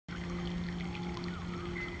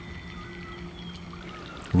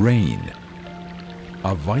Rain,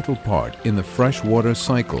 a vital part in the freshwater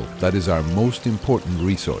cycle that is our most important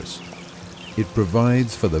resource. It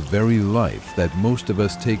provides for the very life that most of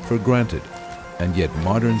us take for granted, and yet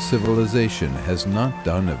modern civilization has not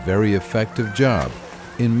done a very effective job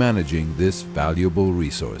in managing this valuable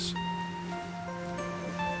resource.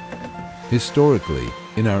 Historically,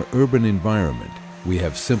 in our urban environment, we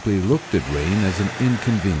have simply looked at rain as an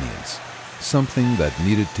inconvenience, something that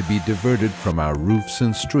needed to be diverted from our roofs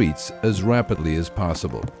and streets as rapidly as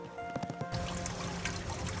possible.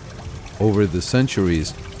 Over the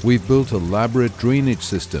centuries, we've built elaborate drainage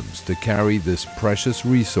systems to carry this precious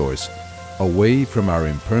resource away from our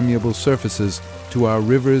impermeable surfaces to our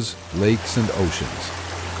rivers, lakes, and oceans,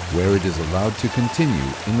 where it is allowed to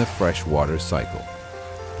continue in the freshwater cycle.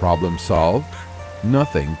 Problem solved?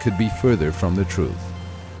 Nothing could be further from the truth.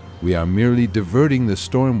 We are merely diverting the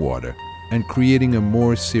stormwater and creating a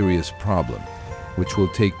more serious problem, which will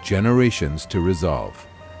take generations to resolve.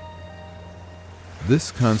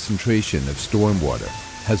 This concentration of stormwater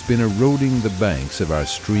has been eroding the banks of our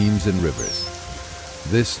streams and rivers.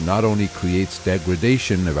 This not only creates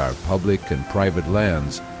degradation of our public and private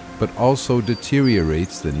lands, but also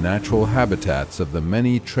deteriorates the natural habitats of the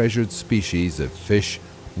many treasured species of fish,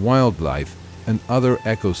 wildlife, and other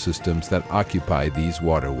ecosystems that occupy these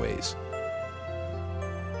waterways.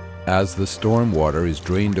 As the stormwater is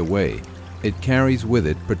drained away, it carries with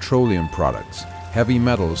it petroleum products, heavy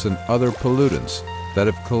metals, and other pollutants that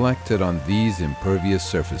have collected on these impervious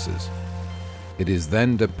surfaces. It is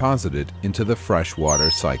then deposited into the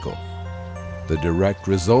freshwater cycle. The direct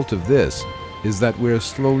result of this is that we are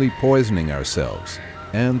slowly poisoning ourselves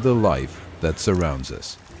and the life that surrounds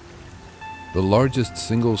us. The largest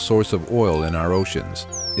single source of oil in our oceans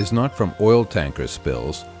is not from oil tanker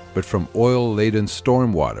spills, but from oil-laden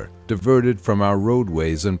stormwater diverted from our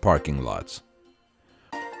roadways and parking lots.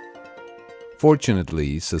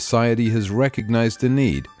 Fortunately, society has recognized the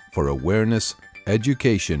need for awareness,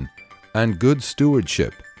 education, and good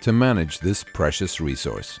stewardship to manage this precious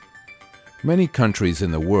resource. Many countries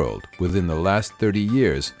in the world within the last 30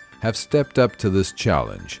 years have stepped up to this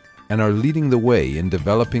challenge and are leading the way in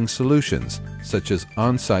developing solutions such as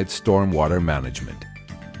on-site stormwater management.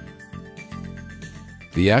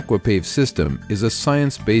 The AquaPave system is a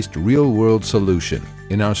science-based real-world solution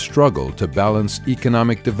in our struggle to balance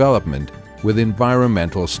economic development with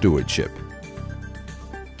environmental stewardship.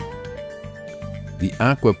 The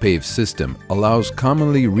AquaPave system allows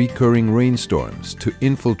commonly recurring rainstorms to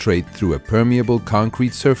infiltrate through a permeable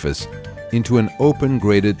concrete surface into an open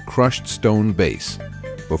graded crushed stone base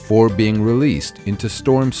before being released into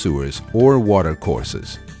storm sewers or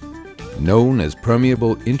watercourses. Known as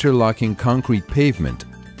permeable interlocking concrete pavement,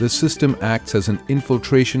 the system acts as an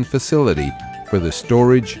infiltration facility for the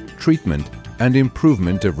storage, treatment, and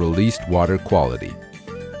improvement of released water quality.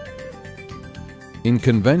 In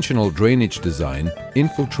conventional drainage design,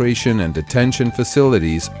 infiltration and detention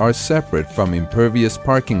facilities are separate from impervious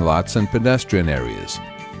parking lots and pedestrian areas.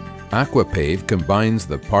 AquaPave combines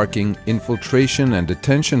the parking, infiltration, and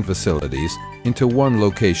detention facilities into one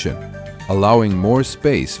location, allowing more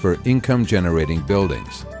space for income-generating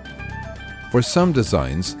buildings. For some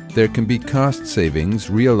designs, there can be cost savings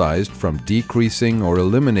realized from decreasing or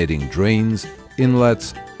eliminating drains,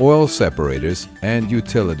 inlets, oil separators, and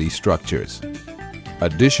utility structures.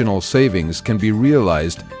 Additional savings can be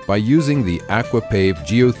realized by using the AquaPave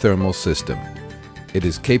geothermal system. It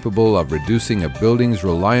is capable of reducing a building's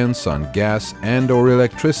reliance on gas and/or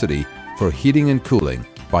electricity for heating and cooling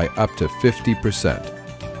by up to 50%.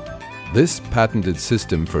 This patented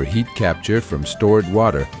system for heat capture from stored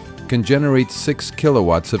water can generate 6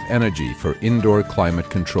 kilowatts of energy for indoor climate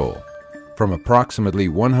control from approximately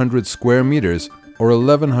 100 square meters or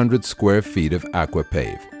 1,100 square feet of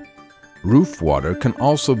AquaPave. Roof water can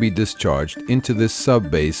also be discharged into this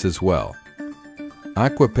sub-base as well.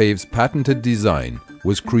 AquaPave's patented design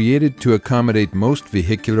was created to accommodate most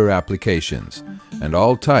vehicular applications and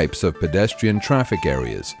all types of pedestrian traffic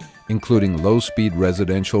areas, including low-speed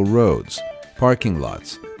residential roads, parking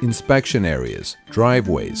lots, inspection areas,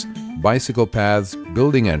 driveways, bicycle paths,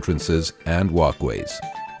 building entrances, and walkways.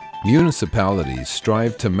 Municipalities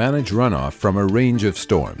strive to manage runoff from a range of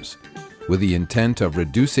storms, with the intent of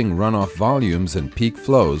reducing runoff volumes and peak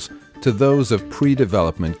flows to those of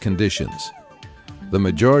pre-development conditions. The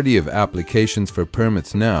majority of applications for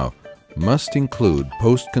permits now must include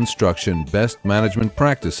post-construction best management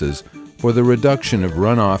practices for the reduction of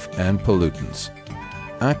runoff and pollutants.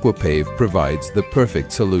 AquaPave provides the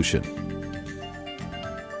perfect solution.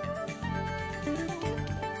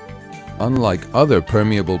 Unlike other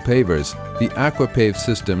permeable pavers, the AquaPave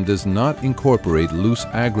system does not incorporate loose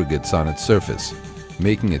aggregates on its surface,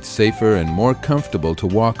 making it safer and more comfortable to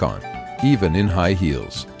walk on, even in high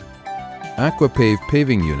heels. AquaPave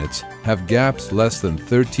paving units have gaps less than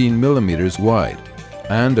 13 millimeters wide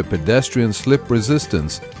and a pedestrian slip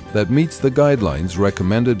resistance that meets the guidelines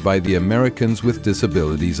recommended by the Americans with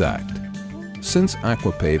Disabilities Act. Since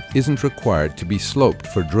AquaPave isn't required to be sloped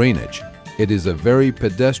for drainage, it is a very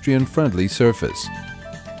pedestrian-friendly surface.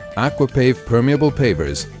 AquaPave permeable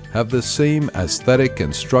pavers have the same aesthetic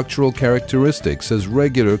and structural characteristics as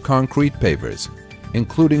regular concrete pavers,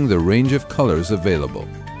 including the range of colors available.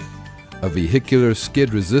 A vehicular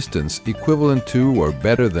skid resistance equivalent to or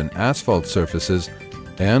better than asphalt surfaces,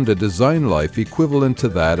 and a design life equivalent to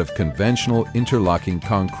that of conventional interlocking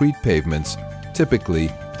concrete pavements, typically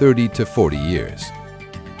 30 to 40 years.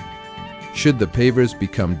 Should the pavers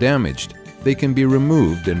become damaged, they can be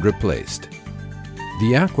removed and replaced.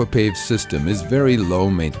 The AquaPave system is very low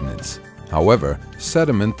maintenance. However,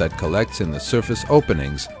 sediment that collects in the surface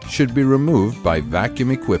openings should be removed by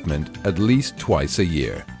vacuum equipment at least twice a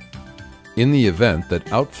year. In the event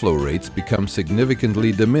that outflow rates become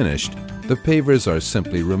significantly diminished, the pavers are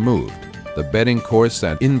simply removed, the bedding course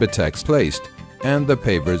and Inbitex placed, and the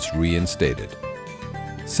pavers reinstated.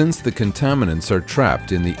 Since the contaminants are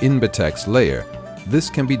trapped in the Inbitex layer, this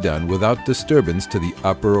can be done without disturbance to the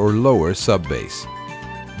upper or lower subbase.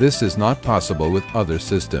 This is not possible with other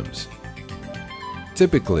systems.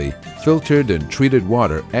 Typically, filtered and treated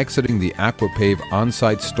water exiting the AquaPave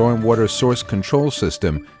on-site stormwater source control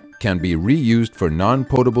system can be reused for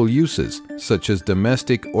non-potable uses such as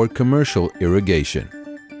domestic or commercial irrigation.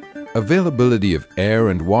 Availability of air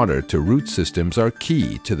and water to root systems are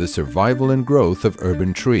key to the survival and growth of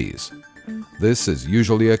urban trees. This is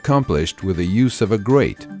usually accomplished with the use of a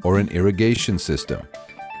grate or an irrigation system.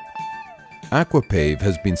 AquaPave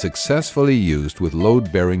has been successfully used with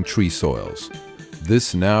load-bearing tree soils.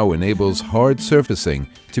 This now enables hard surfacing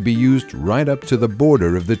to be used right up to the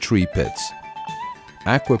border of the tree pits.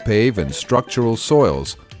 AquaPave and structural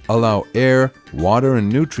soils allow air, water, and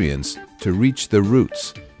nutrients to reach the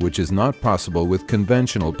roots, which is not possible with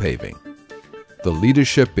conventional paving. The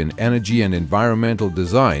Leadership in Energy and Environmental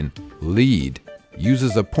Design, LEED,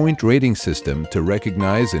 uses a point rating system to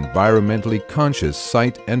recognize environmentally conscious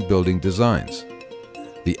site and building designs.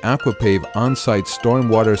 The AquaPave on-site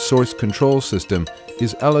stormwater source control system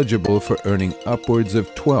is eligible for earning upwards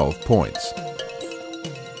of 12 points.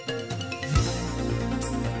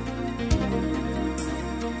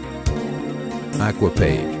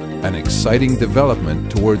 AquaPave, an exciting development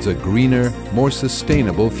towards a greener, more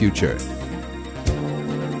sustainable future.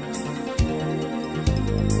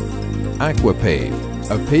 AquaPave,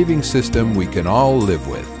 a paving system we can all live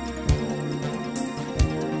with.